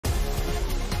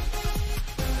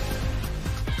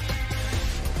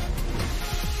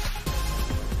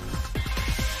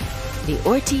the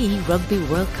RTÉ Rugby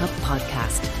World Cup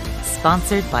podcast,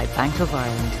 sponsored by Bank of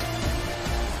Ireland.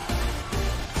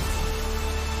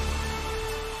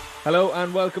 Hello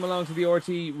and welcome along to the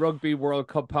RTÉ Rugby World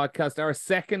Cup podcast, our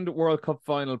second World Cup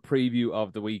final preview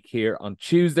of the week here. On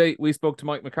Tuesday, we spoke to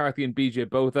Mike McCarthy and BJ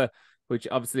Botha, which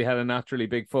obviously had a naturally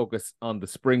big focus on the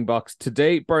Springboks.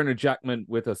 Today, Bernard Jackman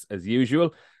with us as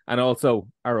usual, and also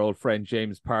our old friend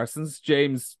James Parsons.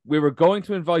 James, we were going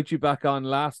to invite you back on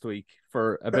last week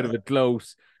for a bit of a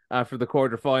gloat after the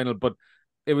quarter-final, but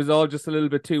it was all just a little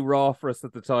bit too raw for us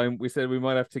at the time. We said we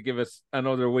might have to give it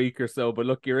another week or so, but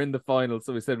look, you're in the final,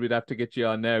 so we said we'd have to get you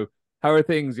on now. How are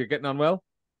things? You're getting on well?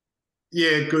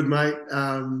 Yeah, good, mate.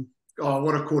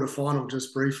 What a quarter-final,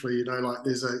 just briefly. You know, like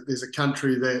there's a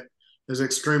country that is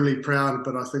extremely proud,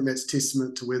 but I think that's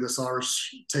testament to where this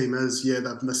Irish team is. Yeah,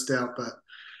 they've missed out, but,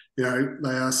 you know,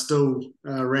 they are still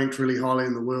ranked really highly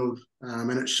in the world. And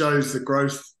it shows the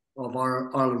growth of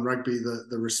Ireland rugby,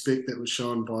 the respect that was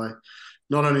shown by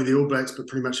not only the All Blacks, but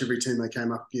pretty much every team they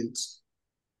came up against.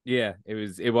 Yeah, it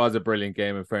was a brilliant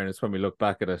game, in fairness, when we look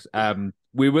back at it.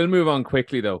 We will move on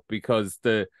quickly, though, because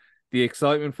the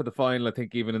excitement for the final, I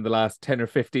think even in the last 10 or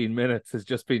 15 minutes, has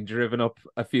just been driven up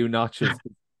a few notches.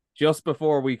 Just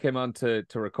before we came on to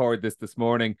record this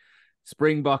morning,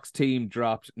 Springboks team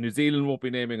dropped. New Zealand won't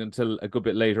be naming until a good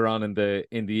bit later on in the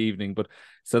evening, but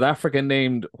South Africa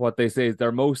named what they say is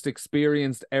their most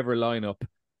experienced ever lineup.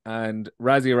 And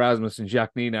Rassie Erasmus and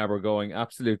Jacques Nienaber were going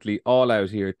absolutely all out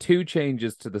here. 2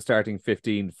 changes to the starting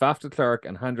 15. Faf de Klerk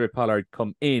and Handré Pollard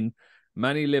come in.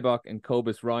 Manny Libbok and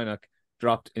Cobus Reinach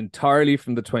dropped entirely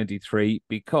from the 23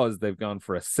 because they've gone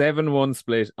for a 7-1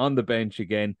 split on the bench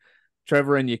again.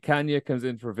 Trevor Nyakanya comes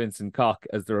in for Vincent Koch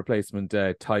as the replacement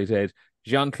tight head.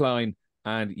 Jean Klein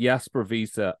and Jasper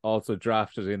Wiese also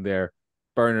drafted in there.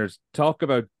 Bernard, talk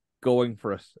about going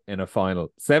for it in a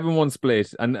final. 7-1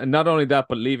 split, and not only that,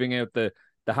 but leaving out the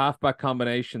halfback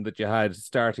combination that you had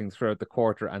starting throughout the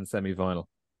quarter and semi-final.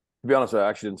 To be honest, I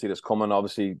actually didn't see this coming.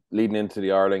 Obviously, leading into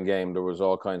the Ireland game, there was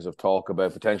all kinds of talk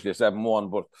about potentially a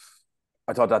 7-1, but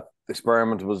I thought that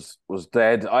experiment was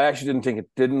dead. I actually didn't think it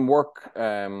didn't work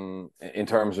in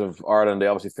terms of Ireland. They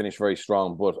obviously finished very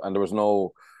strong, and there was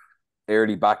no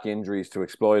early back injuries to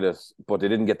exploit it, but they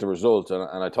didn't get the result,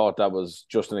 and I thought that was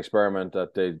just an experiment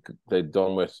that they'd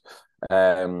done with.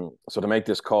 So to make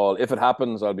this call, if it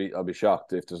happens, I'll be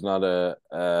shocked if there's not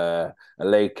a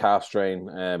late calf strain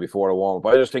before the warm up.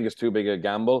 But I just think it's too big a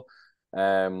gamble.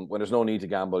 When there's no need to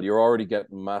gamble, you're already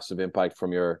getting massive impact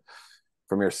from your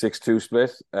 6-2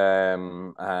 split,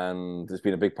 and it's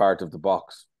been a big part of the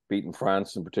box, beating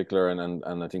France in particular,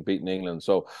 and I think beating England.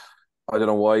 So I don't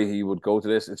know why he would go to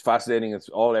this. It's fascinating. It's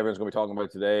all everyone's going to be talking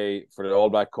about today for the All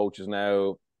Black coaches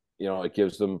now. You know, it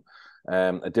gives them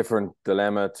a different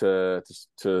dilemma to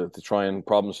try and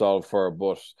problem solve for.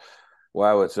 But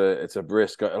wow, it's a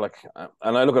risk. I'm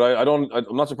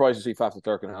not surprised to see Faf de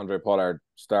Klerk and Handré Pollard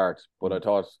start, but I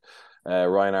thought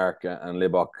Reinach and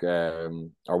Libbok,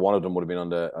 or one of them would have been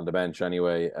on the bench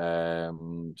anyway.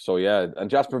 So yeah, and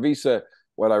Jasper Wiese,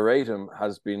 while I rate him,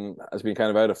 has been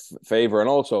kind of out of favour, and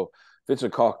also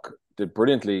Vincent Koch did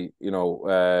brilliantly, you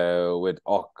know, with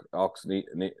Ox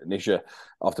Nisha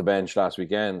off the bench last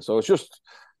weekend. So it's just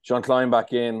Jean Klein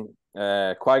back in.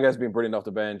 Quagga has been brilliant off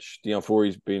the bench. Dion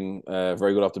Foury's been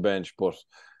very good off the bench. But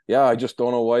yeah, I just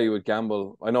don't know why you would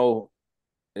gamble. I know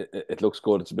it looks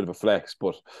good. It's a bit of a flex,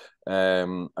 but I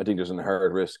think there's an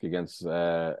inherent risk against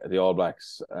the All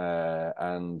Blacks.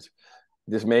 And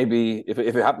this may be, if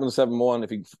it happens 7-1,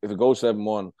 if it goes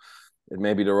 7-1, it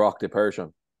may be the rock they perish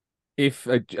on. If,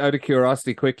 out of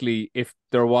curiosity, quickly, if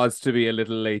there was to be a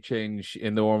little late change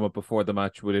in the warm-up before the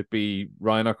match, would it be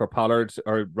Reinach or Pollard,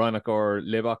 or Reinach or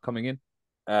Libbok coming in?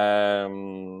 I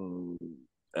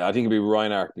think it'd be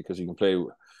Reinach because he can play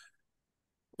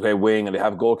wing and they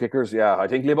have goal kickers. Yeah, I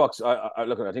think Libbok's. I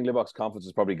think Libbok's confidence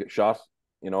is probably shot,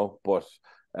 you know. But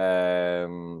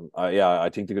I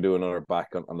think they could do another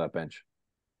back on that bench.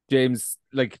 James,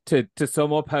 like to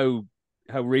sum up how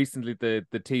recently the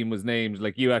team was named,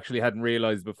 like you actually hadn't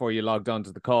realized before you logged on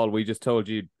to the call. We just told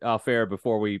you off air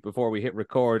before we hit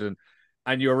record,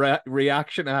 and your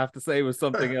reaction, I have to say, was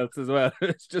something else as well.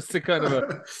 It's just a kind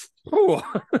of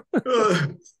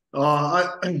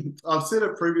I've said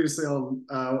it previously on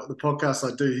the podcast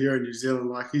I do here in New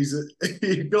Zealand. Like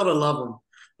you gotta love him.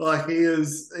 Like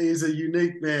he's a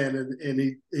unique man,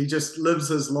 and he just lives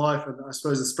his life. And I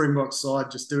suppose the Springboks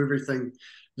side just do everything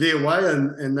their way,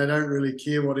 and they don't really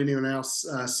care what anyone else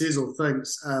says or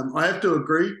thinks. I have to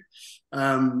agree.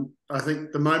 I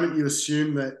think the moment you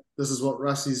assume that this is what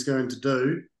Rassie's going to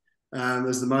do,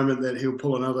 is the moment that he'll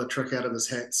pull another trick out of his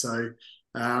hat. So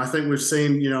I think we've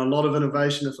seen, a lot of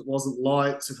innovation. If it wasn't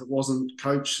lights, if it wasn't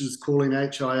coaches calling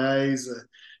HIAs,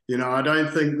 I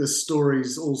don't think this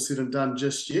story's all said and done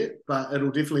just yet, but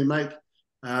it'll definitely make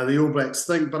the All Blacks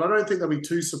think. But I don't think they'll be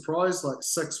too surprised, like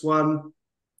 6-1,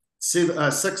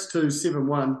 6-2,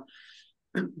 7-1.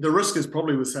 The risk is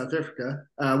probably with South Africa.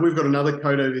 We've got another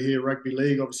code over here, rugby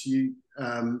league. Obviously,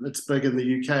 it's big in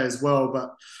the UK as well,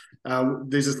 but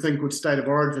there's a thing called state of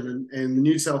origin, and the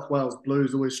New South Wales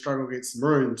Blues always struggle against the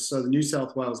Maroons. So the New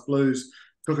South Wales Blues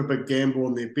took a big gamble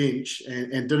on their bench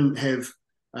and didn't have,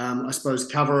 I suppose,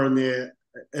 cover in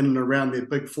and around their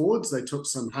big forwards. They took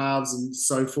some halves and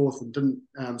so forth and didn't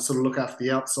sort of look after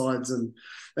the outsides. And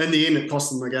in the end, it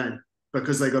cost them the game,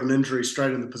 because they got an injury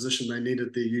straight in the position they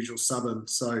needed their usual sub in.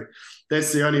 So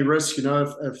that's the only risk,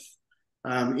 if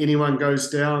anyone goes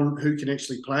down, who can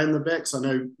actually play in the backs. I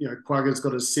know, Quagga's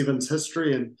got his sevens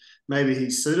history and maybe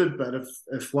he's suited, but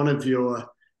if one of your,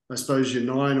 I suppose your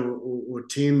 9 or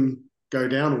 10 go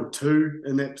down, or 2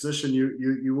 in that position,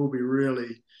 you will be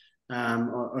really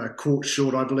caught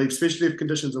short, I believe, especially if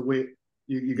conditions are wet.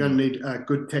 You're going to need a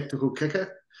good tactical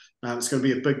kicker. It's going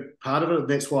to be a big part of it.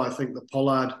 That's why I think the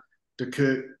Pollard de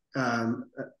Klerk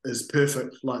is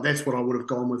perfect. Like, that's what I would have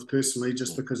gone with personally,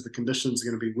 just because the conditions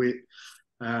are going to be wet.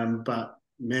 But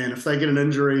man, if they get an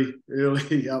injury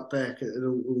early out back,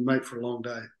 it'll make for a long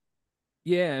day.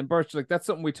 Yeah, and Birch, that's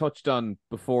something we touched on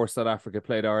before South Africa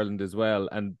played Ireland as well,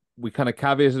 and we kind of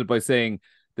caveated by saying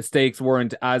the stakes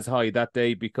weren't as high that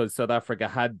day because South Africa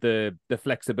had the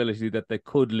flexibility that they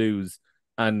could lose,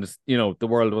 and the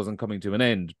world wasn't coming to an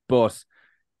end. But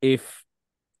if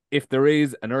there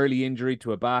is an early injury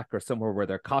to a back or somewhere where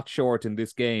they're caught short in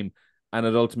this game, and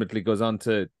it ultimately goes on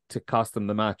to cost them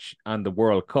the match and the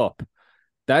World Cup,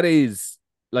 that is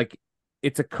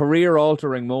it's a career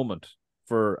altering moment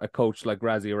for a coach like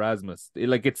Rassie Erasmus.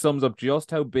 It sums up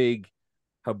just how big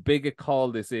a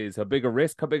call this is, how big a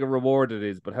risk, how big a reward it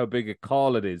is, but how big a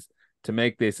call it is to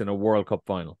make this in a World Cup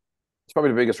final. It's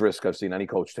probably the biggest risk I've seen any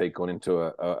coach take going into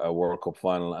a World Cup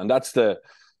final, and that's the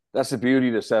beauty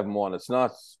of the 7-1.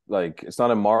 It's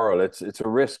not immoral. It's a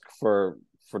risk for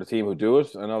the team who do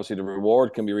it, and obviously the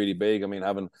reward can be really big. I mean,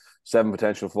 having 7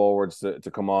 potential forwards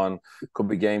to come on could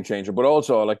be game changer. But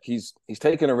also, he's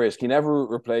taken a risk. He never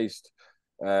replaced.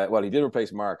 He did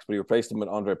replace Marks, but he replaced him with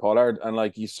Andre Pollard.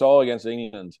 And you saw against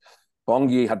England,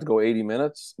 Bongi had to go 80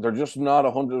 minutes. They're just not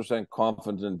 100%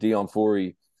 confident in Dion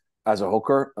Fury as a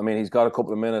hooker. I mean, he's got a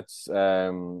couple of minutes,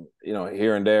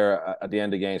 here and there at the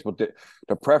end of games, but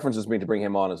the preference has been to bring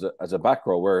him on as a back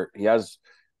row, where he has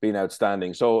been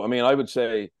outstanding. So, I mean, I would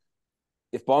say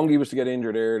if Bongi was to get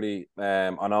injured early,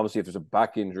 and obviously if there's a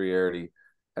back injury early,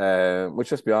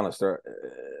 which, let's be honest,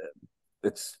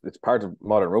 it's part of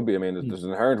modern rugby. I mean, there's an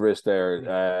inherent risk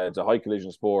there. It's a high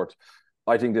collision sport.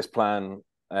 I think this plan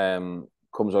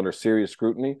comes under serious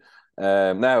scrutiny.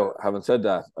 Now, having said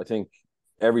that, I think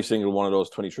every single one of those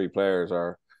 23 players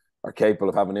are capable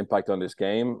of having an impact on this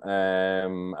game.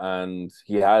 And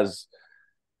he has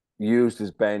used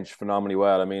his bench phenomenally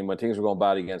well. I mean, when things were going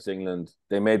bad against England,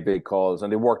 they made big calls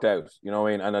and they worked out,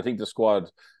 and I think the squad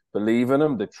believe in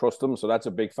him, they trust him. So that's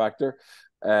a big factor.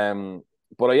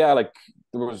 But there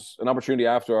was an opportunity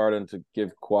after Ireland to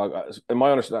give Quagga, in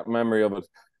my memory of it,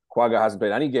 Quagga hasn't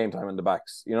played any game time in the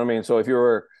backs. You know what I mean? So if you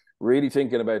were really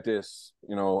thinking about this,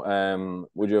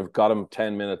 would you have got him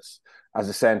 10 minutes as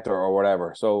a centre or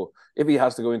whatever? So if he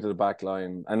has to go into the back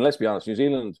line, and let's be honest, New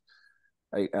Zealand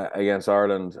against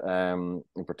Ireland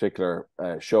in particular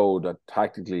showed that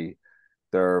tactically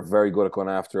they're very good at going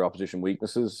after opposition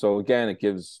weaknesses. So again, it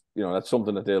gives, that's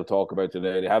something that they'll talk about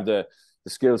today. They have the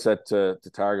skill set to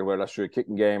target, whether that's through a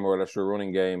kicking game or whether that's through a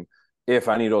running game, if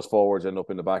any of those forwards end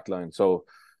up in the back line. So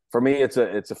for me, it's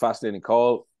a fascinating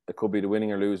call. It could be the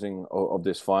winning or losing of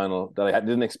this final that I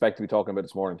didn't expect to be talking about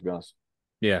this morning, to be honest.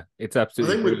 Yeah, it's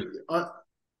absolutely.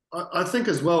 I think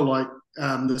as well,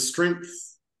 the strength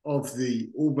of the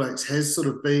All Blacks has sort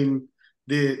of been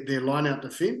their line-out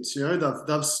defence.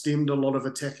 They've stemmed a lot of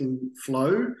attacking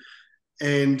flow,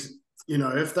 and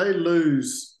if they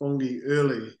lose Bongi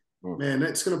early, man,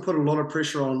 that's going to put a lot of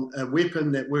pressure on a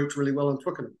weapon that worked really well in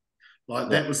Twickenham.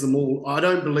 That was the maul. I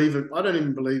don't believe it. I don't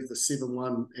even believe the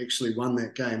 7-1 actually won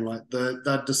that game.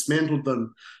 They dismantled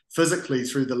them physically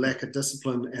through the lack of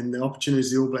discipline and the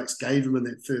opportunities the All Blacks gave them in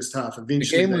that first half.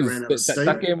 Eventually, they ran out of steam.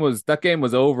 That game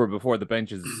was over before the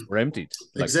benches were emptied.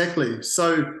 Exactly.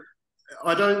 So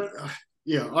I don't.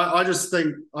 I just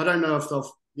think I don't know if they'll.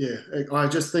 I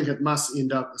just think it must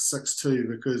end up a 6-2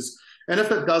 because, and if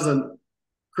it doesn't,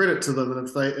 credit to them. And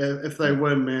if they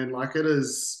win, man, it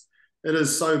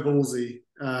is so ballsy.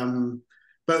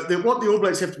 But what the All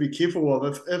Blacks have to be careful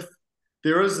of, if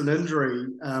there is an injury,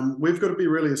 we've got to be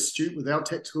really astute with our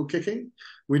tactical kicking.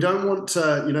 We don't want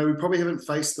to, we probably haven't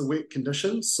faced the wet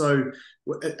conditions. So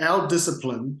our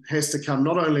discipline has to come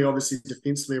not only obviously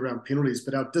defensively around penalties,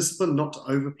 but our discipline not to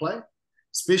overplay,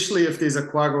 especially if there's a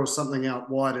quagga or something out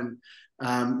wide. And,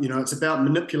 it's about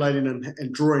manipulating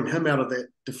and drawing him out of that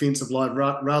defensive line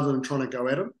rather than trying to go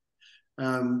at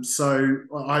him. So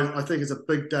I think it's a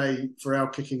big day for our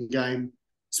kicking game,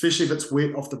 especially if it's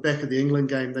wet off the back of the England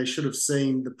game. They should have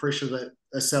seen the pressure that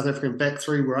a South African back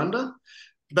three were under.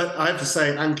 But I have to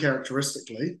say,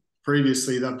 uncharacteristically,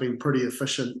 previously they've been pretty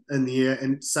efficient in the air,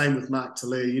 and same with Mark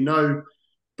Telea.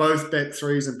 Both back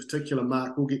threes, in particular,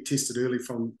 Mark will get tested early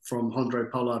from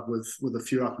Hondre Pollard with a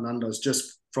few up and unders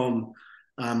just from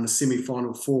the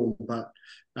semi-final form. But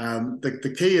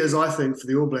the key is, I think, for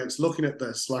the All Blacks, looking at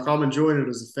this, like I'm enjoying it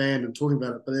as a fan and talking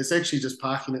about it, but it's actually just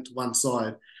parking it to one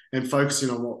side and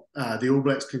focusing on what the All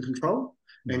Blacks can control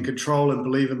and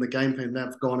believe in the game plan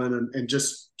they've gone in and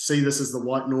just see this as the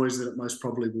white noise that it most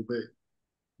probably will be.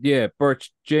 Yeah,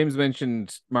 Birch, James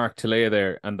mentioned Mark Telea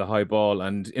there and the high ball.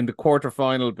 And in the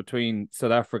quarterfinal between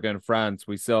South Africa and France,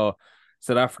 we saw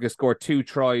South Africa score 2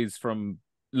 tries from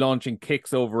launching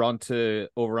kicks over onto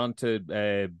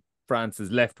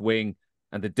France's left wing,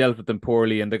 and they dealt with them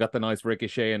poorly, and they got the nice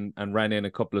ricochet and ran in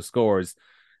a couple of scores.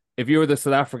 If you were the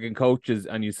South African coaches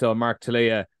and you saw Mark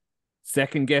Telea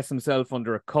second guess himself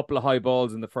under a couple of high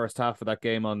balls in the first half of that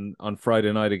game on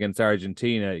Friday night against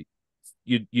Argentina,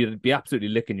 you'd be absolutely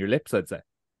licking your lips, I'd say.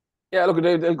 Yeah, look,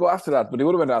 they'll go after that, but they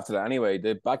would have went after that anyway.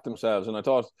 They backed themselves, and I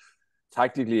thought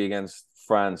tactically against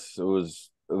France, it was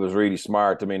really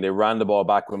smart. I mean, they ran the ball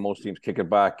back when most teams kick it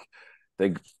back.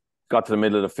 They got to the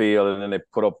middle of the field, and then they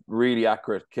put up really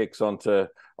accurate kicks onto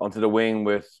the wing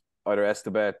with either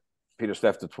Estebet,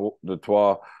 Pieter-Steph du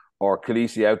Toit, or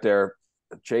Khaleesi out there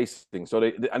chasing. So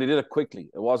they did it quickly.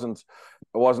 It wasn't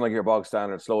like your bog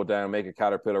standard, slow it down, make a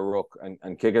caterpillar ruck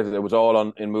and kick it. It was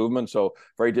all in movement, so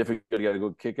very difficult to get a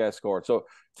good kick escort. So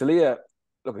Telea,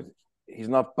 look, he's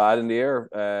not bad in the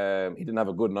air. He didn't have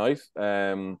a good night.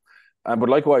 But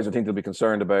likewise, I think they'll be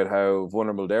concerned about how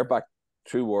vulnerable their back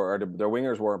two were, or their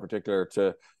wingers were in particular,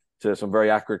 to some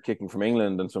very accurate kicking from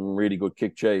England and some really good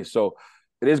kick chase. So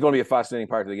it is going to be a fascinating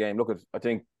part of the game. Look, I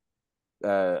think,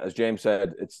 as James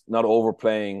said, it's not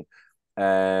overplaying.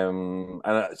 And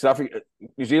South Africa,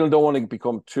 New Zealand don't want to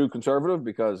become too conservative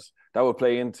because that would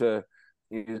play into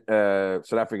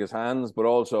South Africa's hands, but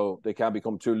also they can't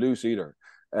become too loose either.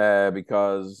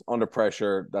 Because under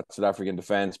pressure, that South African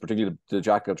defence, particularly the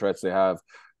jackal threats they have,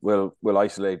 will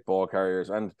isolate ball carriers.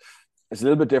 And it's a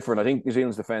little bit different. I think New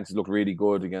Zealand's defence has looked really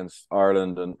good against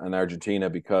Ireland and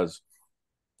Argentina because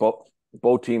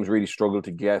both teams really struggled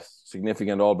to get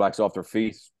significant All Blacks off their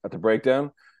feet at the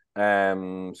breakdown.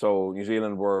 So New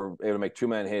Zealand were able to make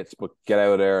 2-man hits, but get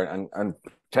out of there and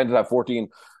tend to have 14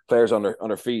 players on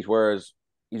their feet. Whereas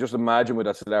you just imagine with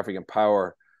that South African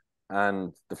power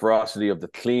and the ferocity of the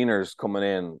cleaners coming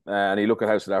in, and you look at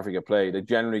how South Africa play, they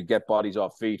generally get bodies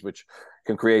off feet, which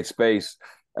can create space.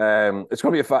 It's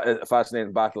going to be a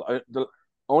fascinating battle. The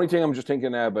only thing I'm just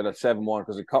thinking now about at 7-1,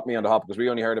 because it caught me on the hop, because we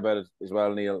only heard about it as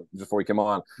well, Neil, before we came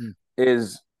on,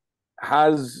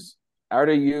 are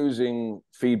they using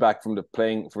feedback from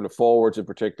the forwards in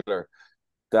particular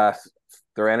that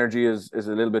their energy is a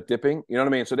little bit dipping? You know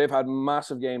what I mean? So they've had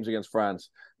massive games against France,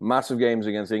 massive games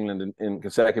against England in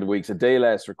consecutive weeks, a day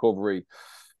less recovery.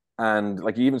 And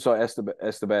like you even saw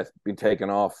Estebet being taken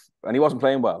off, and he wasn't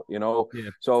playing well, you know. Yeah,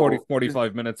 so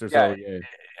 45 minutes or so. Yeah.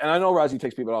 And I know Rassie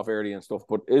takes people off early and stuff,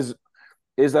 but is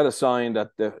that a sign that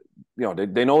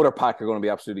they know their pack are going to be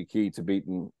absolutely key to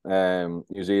beating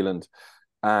New Zealand?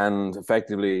 And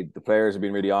effectively, the players have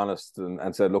been really honest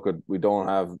and said, look, we don't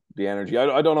have the energy.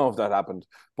 I don't know if that happened,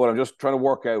 but I'm just trying to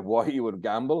work out why you would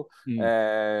gamble.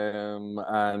 And,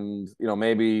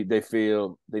 maybe they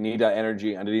feel they need that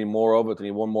energy and they need more of it. They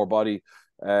need one more body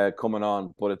coming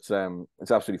on. But it's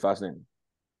absolutely fascinating.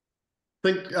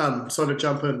 I think, sorry to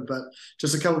jump in, but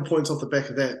just a couple of points off the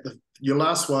back of that. Your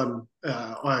last one,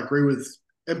 I agree with.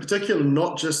 In particular,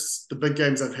 not just the big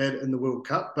games they've had in the World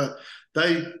Cup, but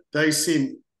they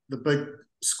sent the big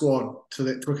squad to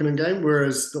that Twickenham game,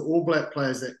 whereas the All Black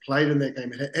players that played in that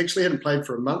game actually hadn't played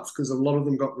for a month because a lot of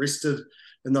them got rested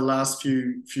in the last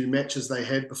few matches they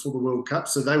had before the World Cup,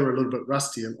 so they were a little bit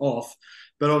rusty and off.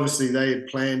 But obviously they had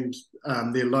planned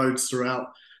their loads throughout.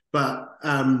 But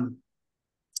I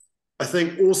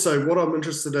think also what I'm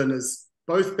interested in is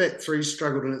both back three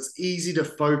struggled, and it's easy to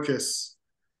focus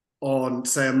on,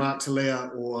 say, a Mark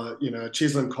Telea or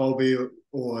Cheslin Colby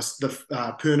or the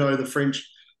Pernod, the French,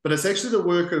 but it's actually the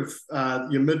work of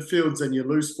your midfields and your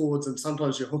loose forwards and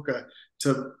sometimes your hooker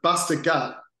to bust a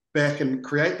gut back and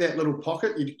create that little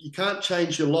pocket. You can't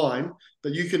change your line,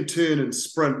 but you can turn and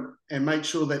sprint and make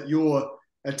sure that you're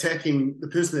attacking, the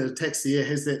person that attacks the air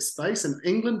has that space. And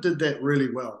England did that really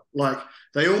well. Like,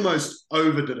 they almost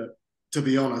overdid it, to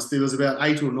be honest. There was about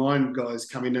 8 or 9 guys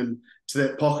coming in to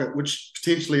that pocket, which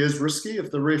potentially is risky. If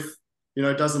the ref,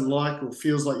 doesn't like or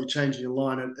feels like you're changing your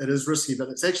line, it is risky. But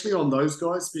it's actually on those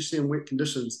guys, especially in wet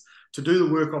conditions, to do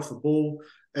the work off the ball.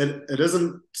 It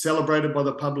isn't celebrated by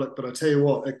the public, but I tell you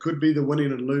what, it could be the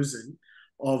winning and losing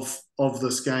of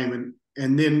this game.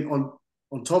 And then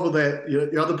on top of that,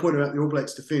 the other point about the All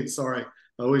Blacks defence, sorry,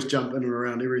 I always jump in and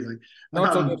around everything.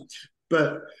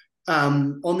 But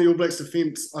on the All Blacks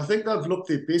defence, I think they've looked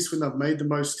their best when they've made the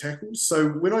most tackles. So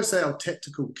when I say our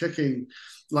tactical kicking,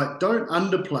 like, don't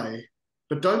underplay,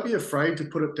 but don't be afraid to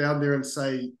put it down there and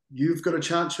say, you've got a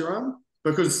chance your arm.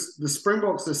 Because the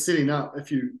Springboks are setting up,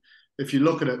 if you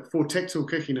look at it, for tactical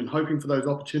kicking and hoping for those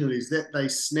opportunities that they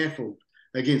snaffled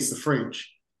against the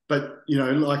French. But,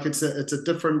 like, it's a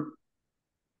different,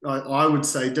 I would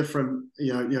say, different,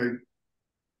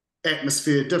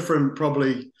 atmosphere, different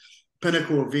probably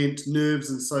pinnacle event, nerves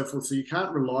and so forth. So you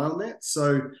can't rely on that.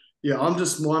 So, yeah, I'm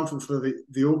just mindful for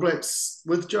the All Blacks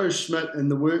with Joe Schmidt and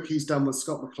the work he's done with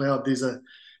Scott McLeod. There's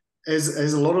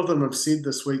as a lot of them have said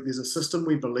this week, there's a system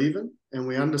we believe in and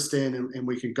we understand and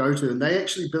we can go to, and they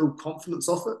actually build confidence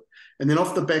off it. And then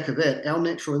off the back of that, our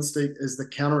natural instinct is the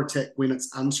counterattack when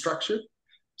it's unstructured.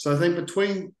 So I think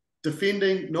between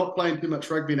defending, not playing too much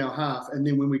rugby in our half, and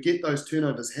then when we get those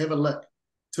turnovers, have a lick,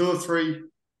 2 or 3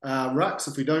 rucks.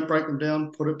 If we don't break them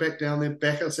down, put it back down there,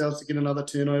 back ourselves to get another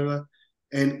turnover,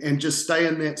 and just stay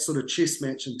in that sort of chess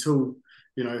match until,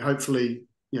 hopefully,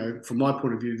 from my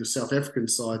point of view, the South African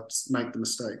side make the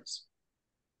mistakes.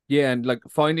 Yeah, and like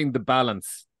finding the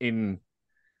balance in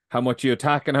how much you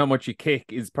attack and how much you kick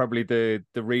is probably the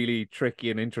really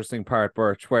tricky and interesting part,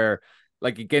 Birch, where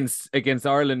like against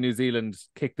Ireland, New Zealand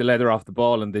kicked the leather off the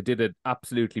ball and they did it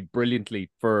absolutely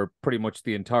brilliantly for pretty much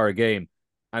the entire game.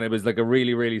 And it was like a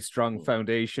really, really strong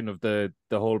foundation of the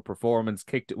whole performance.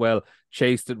 Kicked it well,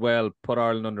 chased it well, put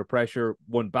Ireland under pressure,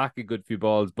 won back a good few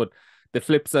balls. But the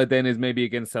flip side then is maybe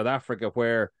against South Africa,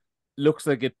 where looks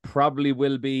like it probably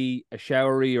will be a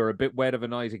showery or a bit wet of a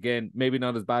night again. Maybe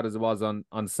not as bad as it was on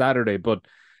Saturday, but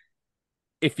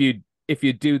if you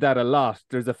do that a lot,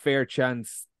 there's a fair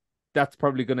chance that's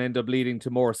probably going to end up leading to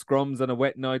more scrums on a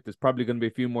wet night. There's probably going to be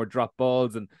a few more drop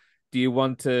balls. And do you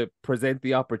want to present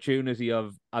the opportunity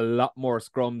of a lot more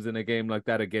scrums in a game like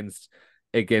that against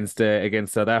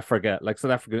South Africa? Like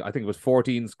South Africa, I think it was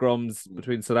 14 scrums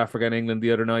between South Africa and England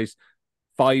the other night.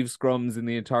 5 scrums in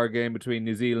the entire game between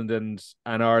New Zealand and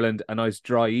Ireland. A nice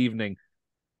dry evening.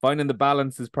 Finding the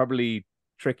balance is probably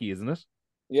tricky, isn't it?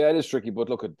 Yeah, it is tricky. But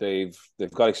look, they've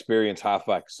got experienced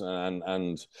halfbacks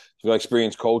and they've got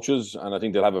experienced coaches, and I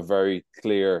think they'll have a very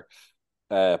clear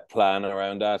plan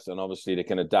around that. And obviously, they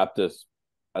can adapt it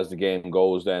as the game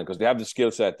goes. Then, because they have the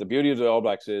skill set. The beauty of the All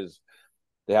Blacks is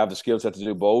they have the skill set to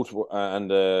do both and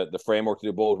the framework to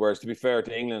do both. Whereas, to be fair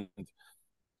to England,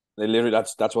 they literally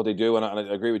that's what they do, and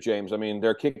I agree with James. I mean,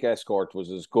 their kick escort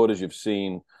was as good as you've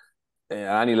seen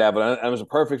at any level, and it was a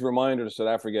perfect reminder to South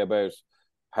Africa about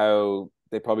how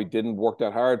they probably didn't work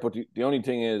that hard. But the only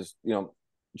thing is,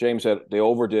 James said they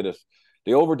overdid it.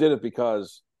 They overdid it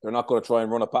because they're not going to try and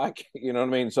run it back. You know what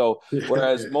I mean? So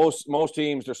whereas most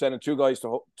teams, they're sending 2 guys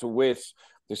to wit,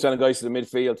 they're sending guys to the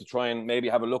midfield to try and maybe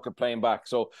have a look at playing back.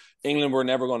 So England were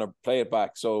never going to play it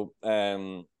back. So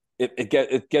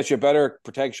it gets you better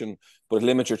protection, but it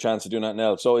limits your chance of doing anything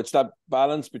else. So it's that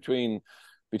balance between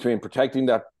protecting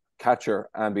that catcher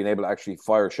and being able to actually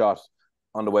fire a shot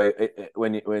on the way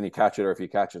when you catch it or if you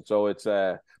catch it. So it's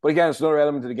but again, it's another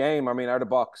element of the game. I mean, are the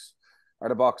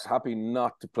Boks happy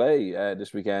not to play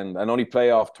this weekend and only play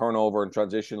off turnover and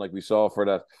transition like we saw for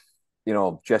that,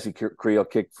 Jesse Creel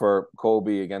kick for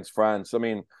Kobe against France? I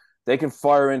mean, they can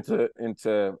fire into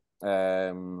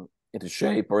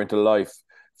shape or into life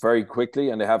very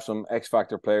quickly, and they have some X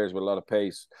factor players with a lot of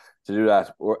pace to do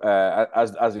that,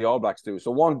 as the All Blacks do.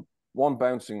 So one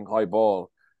bouncing high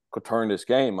ball could turn this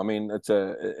game. I mean, it's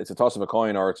a toss of a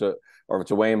coin, or it's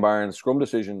a Wayne Barnes scrum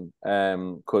decision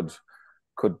could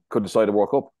decide the World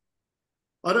Cup.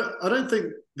 I don't think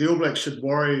the All Blacks should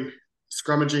worry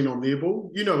scrummaging on their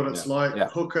ball. You know what it's like. Yeah.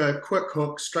 Hooker, quick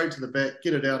hook, straight to the back,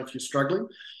 get it out if you're struggling.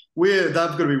 Where they've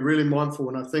got to be really mindful,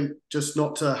 and I think just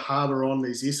not to harbour on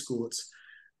these escorts,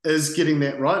 is getting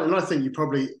that right. And I think you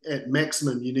probably, at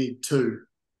maximum, you need 2.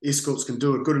 Escorts can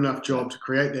do a good enough job to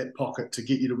create that pocket to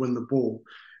get you to win the ball.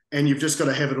 And you've just got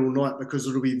to have it all night, because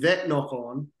it'll be that knock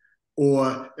on,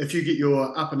 or if you get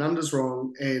your up and unders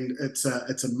wrong and it's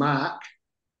a mark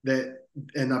and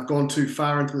they've gone too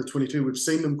far into the 22. We've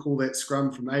seen them call that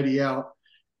scrum from 80 out,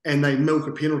 and they milk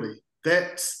a penalty.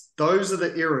 Those are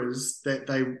the errors that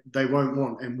they won't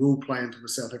want and will play into the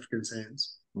South Africans'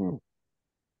 hands.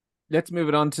 Let's move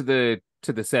it on to the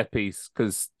set piece,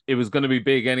 because it was going to be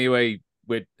big anyway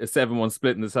with a 7-1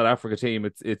 split in the South Africa team.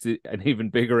 It's an even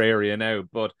bigger area now.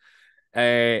 But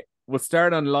we'll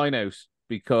start on lineout,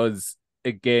 because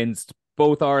against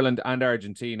both Ireland and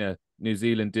Argentina, New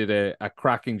Zealand did a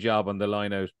cracking job on the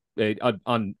lineout,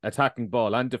 on attacking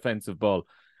ball and defensive ball.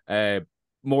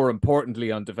 More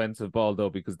importantly on defensive ball,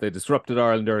 though, because they disrupted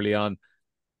Ireland early on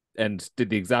and did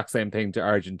the exact same thing to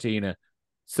Argentina.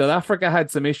 South Africa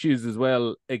had some issues as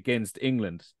well against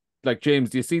England. Like, James,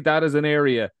 do you see that as an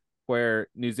area where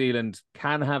New Zealand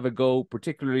can have a go,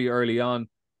 particularly early on?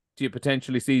 Do you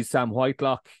potentially see Sam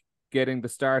Whitelock getting the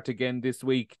start again this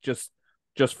week, just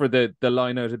for the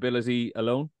line-out ability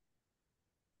alone?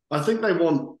 I think they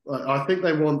want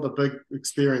the big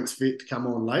experienced vet to come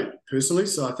on late, personally.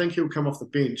 So I think he'll come off the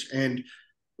bench. And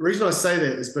the reason I say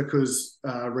that is because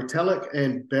Retallick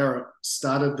and Barrett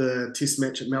started the test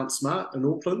match at Mount Smart in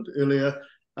Auckland earlier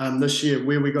this year,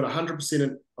 where we got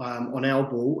 100% on our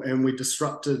ball, and we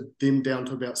disrupted them down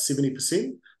to about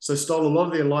 70%. So stole a lot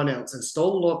of their lineouts and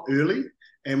stole a lot early.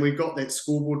 And we got that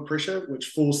scoreboard pressure,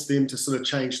 which forced them to sort of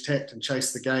change tact and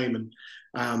chase the game. And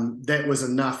that was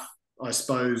enough, I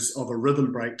suppose, of a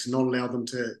rhythm break to not allow them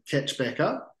to catch back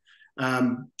up.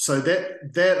 So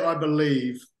that I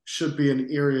believe should be an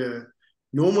area.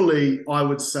 Normally, I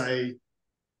would say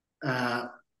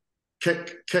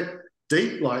kick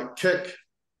deep,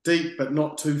 but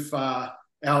not too far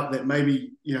out, that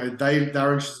maybe,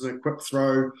 they're interested in a quick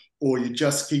throw, or you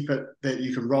just keep it that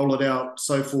you can roll it out,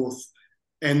 so forth.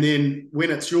 And then when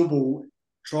it's your ball,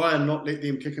 try and not let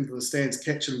them kick into the stands,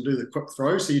 catch it and do the quick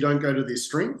throw, so you don't go to their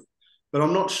strength. But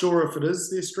I'm not sure if it is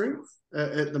their strength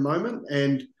at the moment.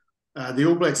 And the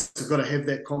All Blacks have got to have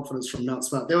that confidence from Mount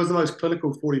Smart. That was the most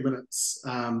clinical 40 minutes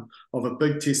of a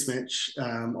big test match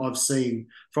I've seen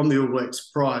from the All Blacks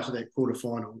prior to that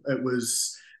quarterfinal. It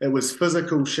was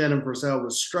physical. Shannon Frizell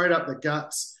was straight up the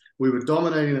guts. We were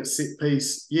dominating at set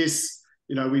piece. Yes,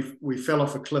 we fell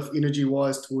off a cliff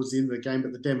energy-wise towards the end of the game,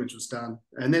 but the damage was done.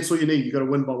 And that's all you need. You've got to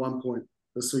win by 1 point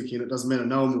this weekend. It doesn't matter.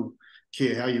 No one will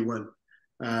care how you win.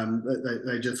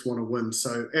 They just want to win.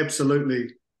 So absolutely,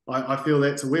 I feel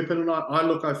that's a weapon. And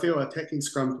I feel attacking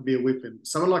scrum could be a weapon.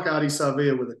 Someone like Ardie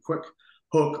Savea with a quick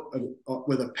hook,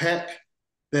 with a pack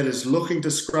that is looking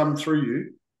to scrum through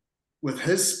you, with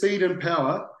his speed and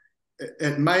power,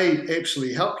 it may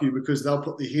actually help you, because they'll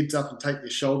put their heads up and take their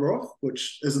shoulder off,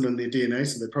 which isn't in their DNA,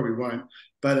 so they probably won't.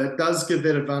 But it does give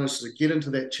that advantage to get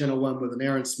into that channel one with an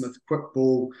Aaron Smith quick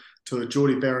ball to a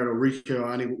Geordie Barrett or Rieko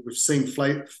Ioane. We've seen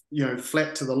flat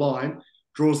to the line,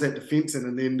 draws that defence in,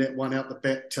 and then that one out the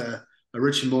back to a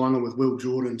Richie Moanga with Will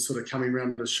Jordan sort of coming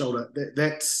around his shoulder.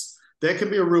 That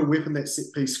can be a real weapon, that set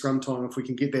piece scrum time, if we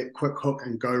can get that quick hook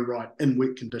and go right in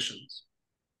wet conditions.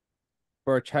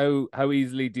 Birch, how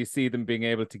easily do you see them being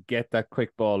able to get that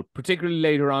quick ball, particularly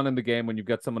later on in the game when you've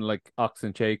got someone like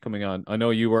Oxenche coming on? I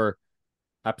know you were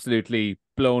absolutely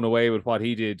blown away with what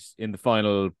he did in the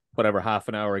final, half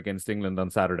an hour against England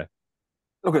on Saturday.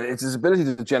 Look, it's his ability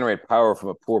to generate power from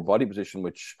a poor body position,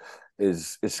 which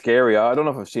is scary. I don't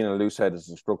know if I've seen a loose head as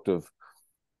instructive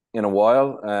in a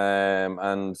while.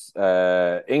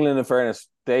 England, in fairness,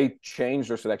 they changed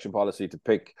their selection policy to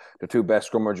pick the two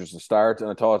best scrummagers to start,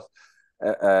 and I thought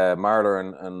Marler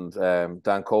and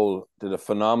Dan Cole did a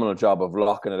phenomenal job of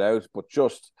locking it out, but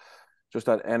just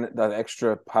that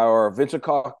extra power. Vincent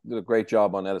Koch did a great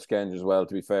job on Ellis Genge as well,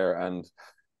 to be fair, and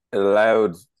it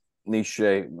allowed Niche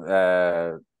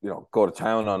go to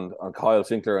town on Kyle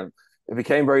Sinclair, and it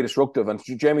became very disruptive. And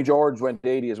Jamie George went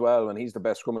 80 as well, and he's the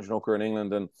best scrummage hooker in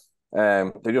England,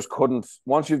 and they just couldn't.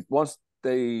 Once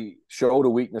they showed a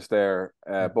weakness there,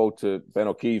 both to Ben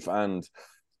O'Keefe and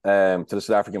to the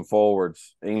South African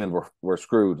forwards, England were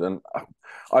screwed. And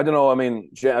I don't know. I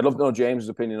mean, I'd love to know James's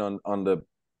opinion on the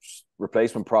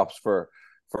replacement props for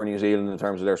New Zealand in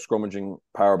terms of their scrummaging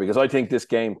power, because I think this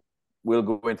game will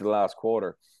go into the last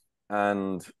quarter,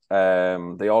 and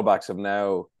the All Blacks have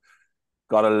now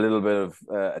got a little bit of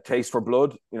a taste for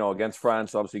blood, against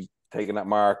France, obviously taking that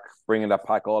mark, bringing that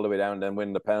pack all the way down, then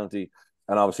winning the penalty,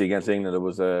 and obviously against England, it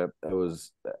was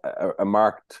a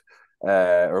marked.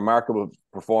 Remarkable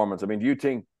performance. I mean, do you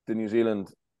think the New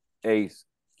Zealand 8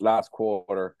 last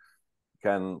quarter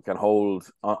can hold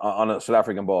on a South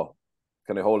African ball?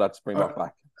 Can they hold that Springbok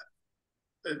back?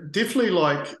 Definitely.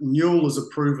 Like, Newell is a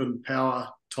proven power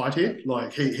tight head.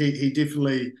 Like he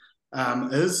definitely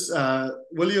is.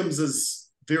 Williams is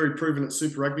very proven at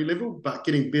Super Rugby level, but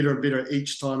getting better and better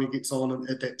each time he gets on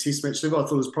at that Test match level. I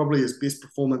thought it was probably his best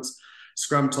performance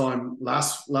scrum time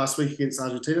last week against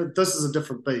Argentina. This is a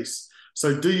different beast.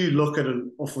 So do you look at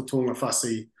an Ofatonga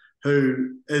Fasi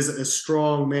who is a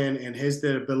strong man and has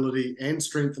that ability and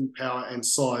strength and power and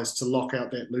size to lock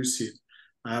out that loose head?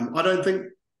 I don't think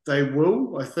they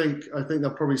will. I think they'll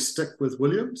probably stick with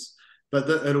Williams, but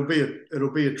it'll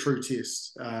be a true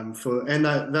test and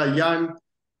they're young.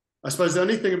 I suppose the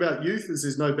only thing about youth is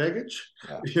there's no baggage.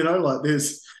 Yeah. Like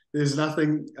there's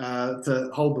nothing to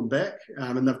hold them back,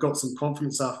 and they've got some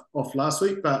confidence off last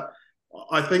week. But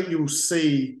I think you'll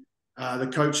see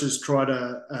the coaches try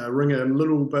to wring a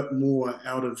little bit more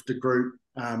out of the group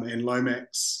and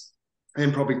Lomax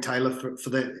and probably Taylor for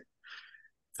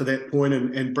that point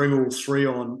and bring all three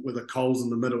on with a Coles in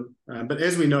the middle. But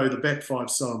as we know, the back five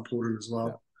is so important as well.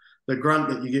 Yeah. The grunt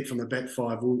that you get from the back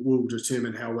five will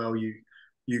determine how well you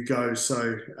go.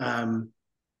 So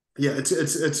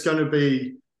it's going to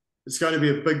be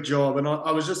a big job. And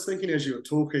I was just thinking as you were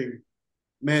talking,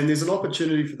 man, there's an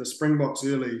opportunity for the Springboks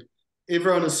early.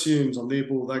 Everyone assumes on their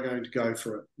ball they're going to go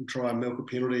for it and try and milk a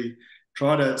penalty,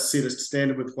 try to set a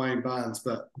standard with Wayne Barnes.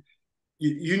 But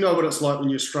you know what it's like when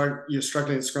you're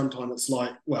struggling at scrum time. It's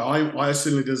like, well, I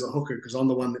certainly did as a hooker because I'm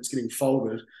the one that's getting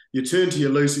folded. You turn to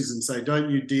your loosies and say, don't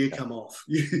you dare come off.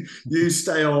 You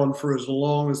stay on for as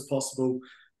long as possible.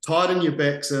 Tighten your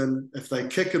backs in. If they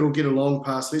kick it or get a long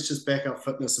pass, let's just back up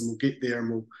fitness and we'll get there.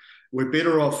 And we're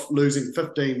better off losing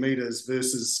 15 metres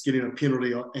versus getting a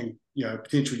penalty and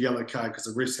potential yellow card because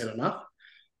the refs had enough.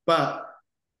 But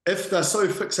if they're so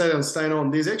fixated on staying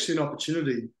on, there's actually an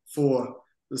opportunity for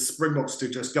the Springboks to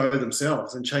just go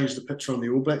themselves and change the picture on the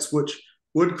All Blacks, which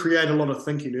would create a lot of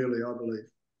thinking early, I believe.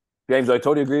 James, I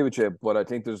totally agree with you, but I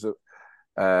think there's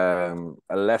a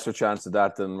lesser chance of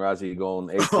that than Razzie going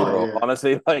 8-0,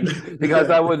 honestly, because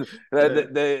that would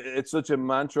it's such a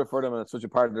mantra for them and it's such a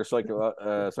part of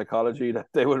their psychology that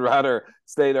they would rather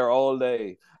stay there all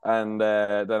day and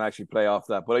than actually play off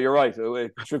that. But you're right,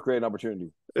 it should create an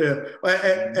opportunity. Yeah,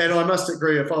 and I must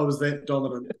agree. If I was that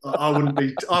dominant, I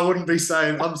wouldn't be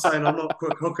saying. I'm saying I'm not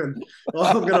quick hooking.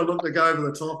 I'm going to look to go over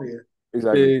the top here.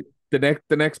 Exactly.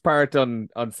 The next part on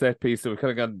set piece, so we've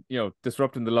kind of gone,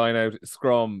 disrupting the line out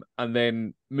scrum and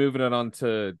then moving it on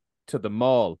to the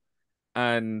maul.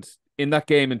 And in that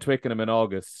game in Twickenham in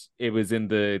August, it was in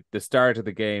the start of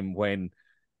the game when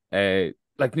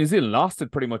New Zealand lost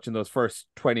it pretty much in those first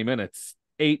 20 minutes.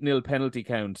 8-0 penalty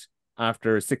count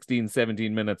after 16,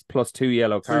 17 minutes plus 2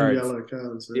 yellow cards. 2 yellow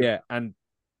cards. Yeah, and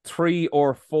 3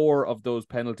 or 4 of those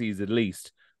penalties at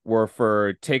least were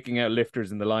for taking out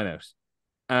lifters in the lineout.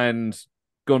 And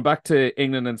going back to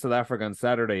England and South Africa on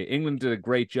Saturday, England did a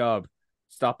great job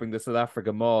stopping the South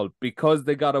Africa maul because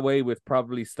they got away with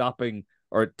probably stopping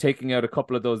or taking out a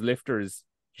couple of those lifters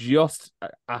just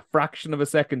a fraction of a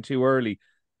second too early,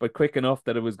 but quick enough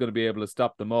that it was going to be able to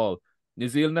stop them all. New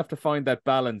Zealand have to find that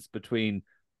balance between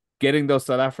getting those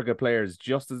South Africa players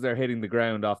just as they're hitting the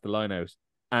ground off the line out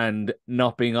and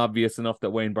not being obvious enough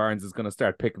that Wayne Barnes is going to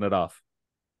start picking it off.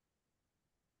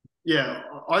 Yeah,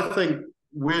 I think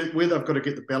where they've got to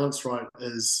get the balance right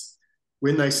is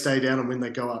when they stay down and when they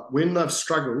go up. When they've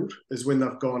struggled is when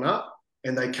they've gone up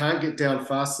and they can't get down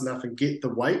fast enough and get the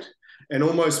weight. And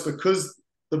almost because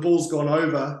the ball's gone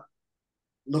over,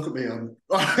 look at me, I'm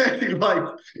like,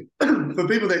 for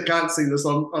people that can't see this,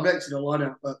 I'm actually a line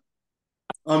out, but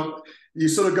you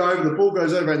sort of go over, the ball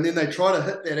goes over, and then they try to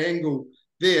hit that angle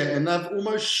there, and they've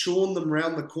almost shorn them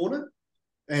round the corner.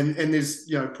 And there's,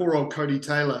 poor old Cody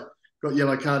Taylor got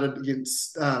yellow carded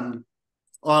against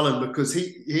Ireland because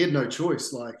he had no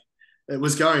choice. Like, it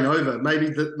was going over. Maybe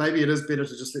it is better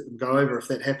to just let them go over if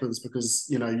that happens because,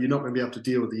 you're not going to be able to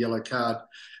deal with the yellow card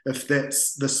if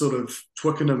that's the sort of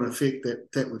Twickenham effect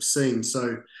that we've seen.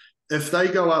 So if they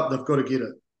go up, they've got to get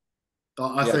it.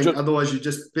 I think otherwise you're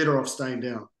just better off staying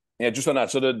down. Yeah, just on that.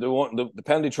 So the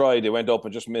penalty try, they went up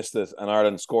and just missed it, and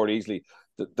Ireland scored easily.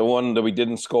 The one that we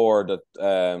didn't score,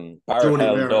 that Barrett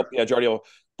held up. Yeah, Jordy,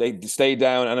 they stayed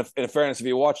down. And in fairness, if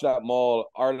you watch that maul,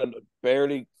 Ireland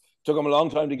barely took them a long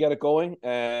time to get it going.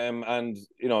 And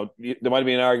there might have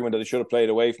been an argument that they should have played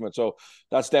away from it. So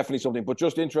that's definitely something. But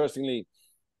just interestingly,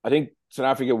 I think South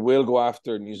Africa will go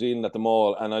after New Zealand at the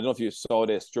maul. And I don't know if you saw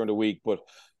this during the week, but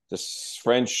the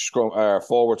French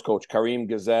forwards coach, Karim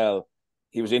Gazelle,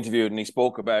 he was interviewed and he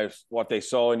spoke about what they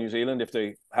saw in New Zealand if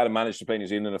they had managed to play New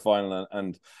Zealand in the final.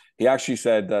 And he actually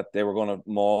said that they were going to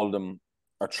maul them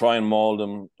or try and maul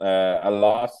them a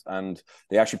lot. And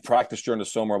they actually practiced during the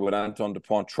summer with Antoine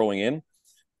Dupont throwing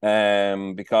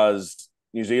in because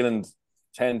New Zealand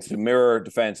tend to mirror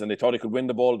defence and they thought they could win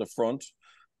the ball at the front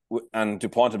and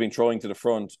Dupont had been throwing to the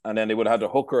front, and then they would have had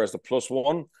the hooker as the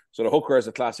 +1. So the hooker as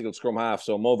the classical scrum half.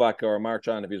 So Movac or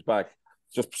Marchand, if he was back,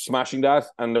 just smashing that.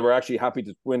 And they were actually happy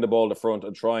to win the ball to the front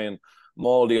and try and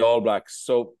maul the All Blacks.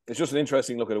 So it's just an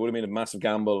interesting look at it. It would have been a massive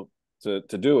gamble to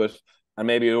do it. And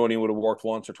maybe it only would have worked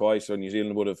once or twice, or New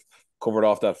Zealand would have covered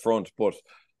off that front. But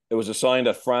it was a sign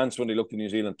that France, when they looked at New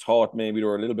Zealand, thought maybe they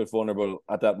were a little bit vulnerable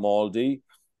at that maul D.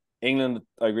 England,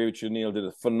 I agree with you, Neil, did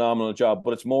a phenomenal job,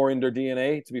 but it's more in their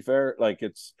DNA, to be fair. Like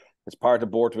it's part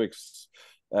of Borthwick's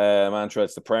mantra.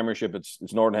 It's the Premiership. It's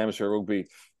Northern Hemisphere rugby.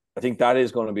 I think that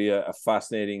is going to be a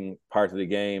fascinating part of the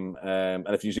game. And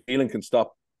if New Zealand can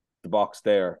stop the box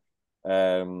there,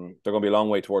 they're going to be a long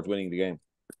way towards winning the game.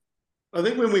 I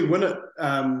think when we win it,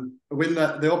 when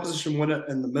the opposition win it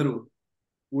in the middle,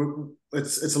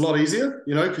 it's a lot easier,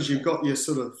 because you've got your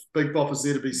sort of big boppers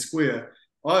there to be square.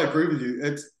 I agree with you.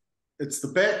 It's the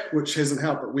back which hasn't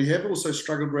helped, but we have also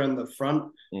struggled around the front,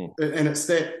 and it's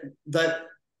that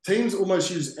teams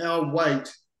almost use our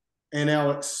weight and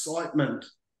our excitement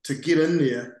to get in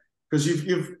there, because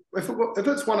if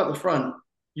it's one at the front,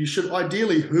 you should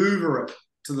ideally hoover it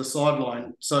to the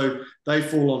sideline so they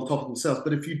fall on top of themselves.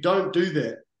 But if you don't do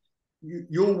that,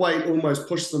 your weight almost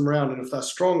pushes them around, and if they're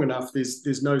strong enough,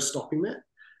 there's no stopping that.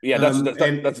 Yeah,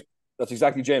 that's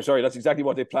exactly, James. Sorry, that's exactly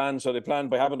what they planned. So they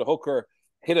planned by having the hooker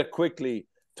hit it quickly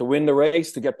to win the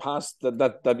race, to get past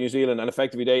that New Zealand, and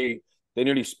effectively they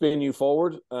nearly spin you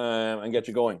forward and get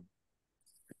you going.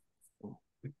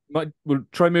 We'll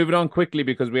try moving on quickly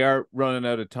because we are running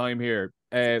out of time here.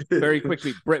 Very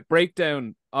quickly,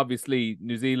 breakdown. Obviously,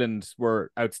 New Zealand were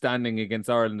outstanding against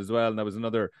Ireland as well, and that was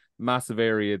another massive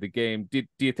area of the game. Do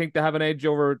you think they have an edge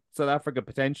over South Africa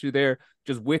potentially there,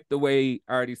 just with the way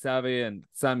Ardie Savea and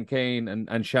Sam Cane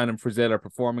and Shannon Frizell are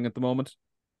performing at the moment?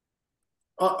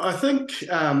 I think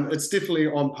it's definitely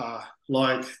on par.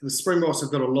 Like, the Springboks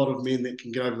have got a lot of men that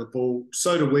can get over the ball.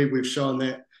 So do we. We've shown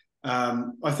that.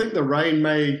 I think the rain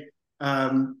may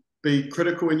be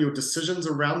critical in your decisions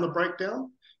around the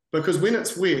breakdown, because when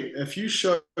it's wet, if you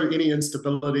show any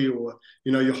instability or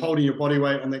you're holding your body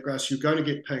weight on that grass, you're going to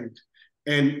get pinged.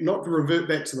 And not to revert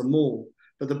back to the maul,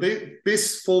 but the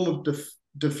best form of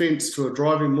defence to a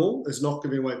driving maul is not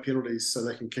giving away penalties so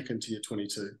they can kick into your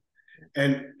 22.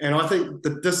 And I think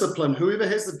the discipline, whoever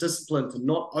has the discipline to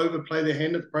not overplay their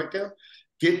hand at the breakdown,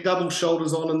 get double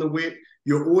shoulders on in the wet,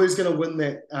 you're always going to win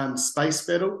that space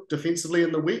battle defensively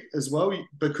in the wet as well,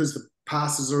 because the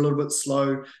passes are a little bit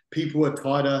slow, people are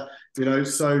tighter,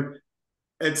 so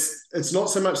it's not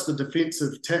so much the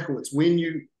defensive tackle, it's when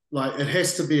it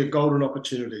has to be a golden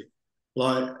opportunity.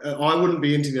 Like, I wouldn't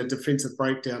be entering a defensive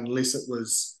breakdown unless it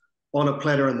was on a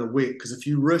platter in the wet, because if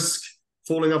you risk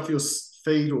falling off your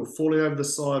feet or falling over the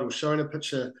side or showing a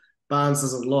picture Barnes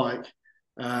doesn't like,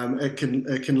 it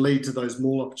can lead to those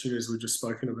maul opportunities we've just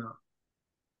spoken about.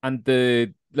 And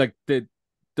the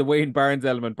Wayne Barnes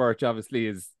element, Birch, obviously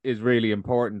is really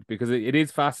important, because it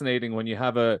is fascinating when you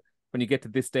get to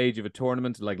this stage of a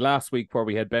tournament, like last week where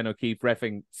we had Ben O'Keefe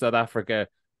reffing South Africa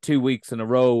 2 weeks in a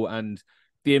row, and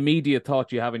the immediate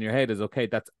thought you have in your head is, okay,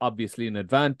 that's obviously an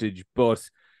advantage. But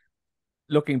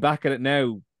looking back at it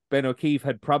now, Ben O'Keefe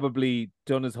had probably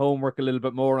done his homework a little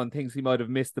bit more on things he might have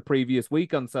missed the previous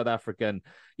week on South Africa. And,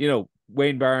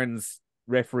 Wayne Barnes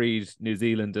refereed New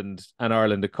Zealand and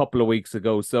Ireland a couple of weeks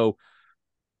ago. So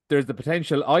there's the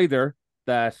potential either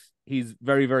that he's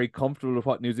very, very comfortable with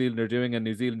what New Zealand are doing and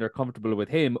New Zealand are comfortable with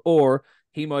him, or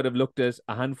he might have looked at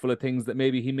a handful of things that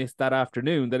maybe he missed that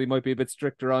afternoon that he might be a bit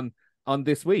stricter on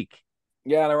this week.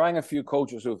 Yeah, and I rang a few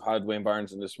coaches who've had Wayne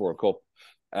Barnes in this World Cup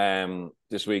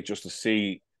this week, just to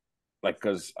see,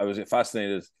 because I was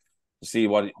fascinated to see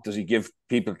does he give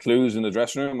people clues in the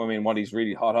dressing room. I mean, what he's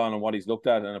really hot on and what he's looked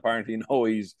at, and apparently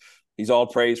he's all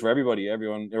praise for everybody.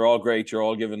 Everyone, you're all great. You're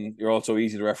all so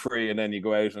easy to referee, and then you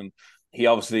go out and he's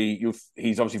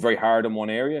obviously very hard in one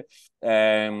area.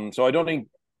 So I don't think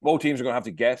both teams are going to have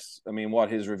to guess. I mean, what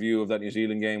his review of that New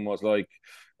Zealand game was like,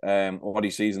 what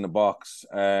he sees in the box,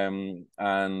 and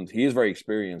he is very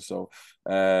experienced. So,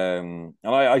 and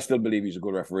I still believe he's a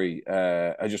good referee.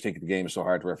 I just think the game is so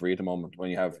hard to referee at the moment when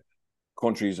you have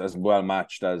countries as well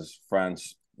matched as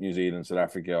France, New Zealand, South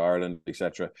Africa, Ireland,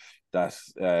 etc. That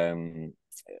and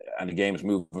the game is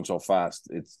moving so fast.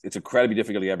 It's incredibly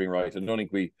difficult to get everything right. I don't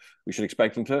think we should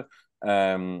expect him to.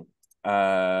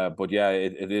 But yeah,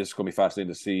 it is going to be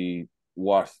fascinating to see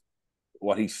what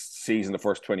he sees in the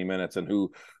first 20 minutes and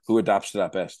who adapts to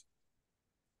that best.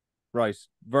 Right.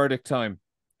 Verdict time.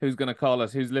 Who's going to call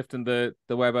us? Who's lifting the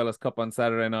Webb Ellis Cup on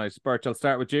Saturday night? Birch, I'll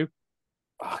start with you.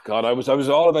 Oh God, I was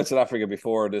all about South Africa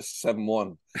before this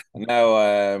 7-1, and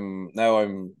now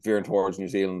I'm veering towards New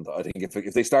Zealand. I think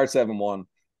if they start 7-1,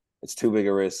 it's too big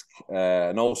a risk.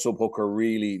 No sub hooker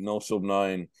really, no sub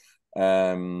 9.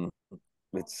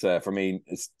 It's for me,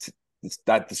 it's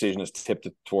that decision has tipped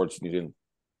it towards New Zealand.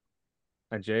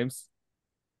 And James?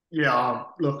 Yeah,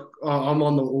 look, I'm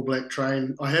on the All Black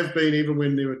train. I have been, even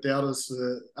when there were doubters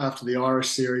after the Irish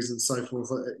series and so forth.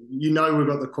 We've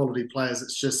got the quality players.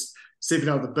 It's just stepping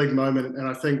up the big moment, and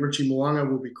I think Richie Mo'unga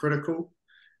will be critical.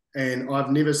 And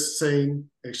I've never seen,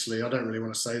 actually, I don't really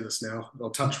want to say this now, I'll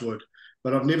touch wood,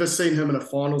 but I've never seen him in a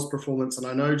finals performance, and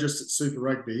I know just at Super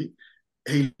Rugby,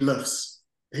 he lifts.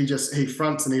 He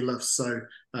fronts and he lifts. So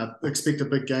expect a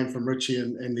big game from Richie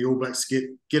and the All Blacks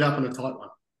get up in a tight one.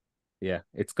 Yeah,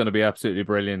 it's going to be absolutely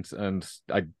brilliant. And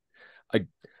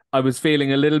I was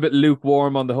feeling a little bit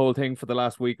lukewarm on the whole thing for the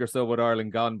last week or so with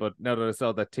Ireland gone, but now that I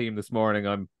saw that team this morning,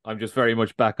 I'm just very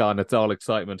much back on. It's all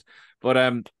excitement.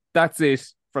 But that's it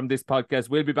from this podcast.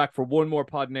 We'll be back for one more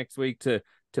pod next week to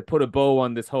put a bow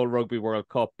on this whole Rugby World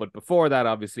Cup. But before that,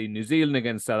 obviously, New Zealand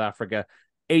against South Africa,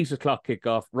 8 o'clock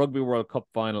kickoff, Rugby World Cup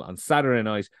final on Saturday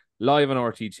night, live on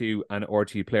RT2 and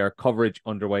RTÉ player coverage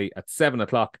underway at 7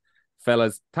 o'clock.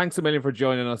 Fellas, thanks a million for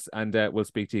joining us, and we'll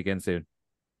speak to you again soon.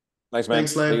 Thanks, man.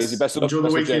 Thanks, lads. Best of luck. Enjoy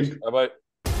the weekend. Bye-bye.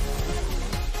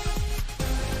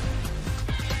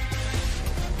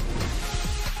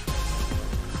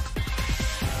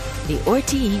 The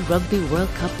RTÉ Rugby World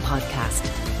Cup podcast,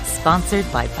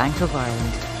 sponsored by Bank of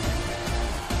Ireland.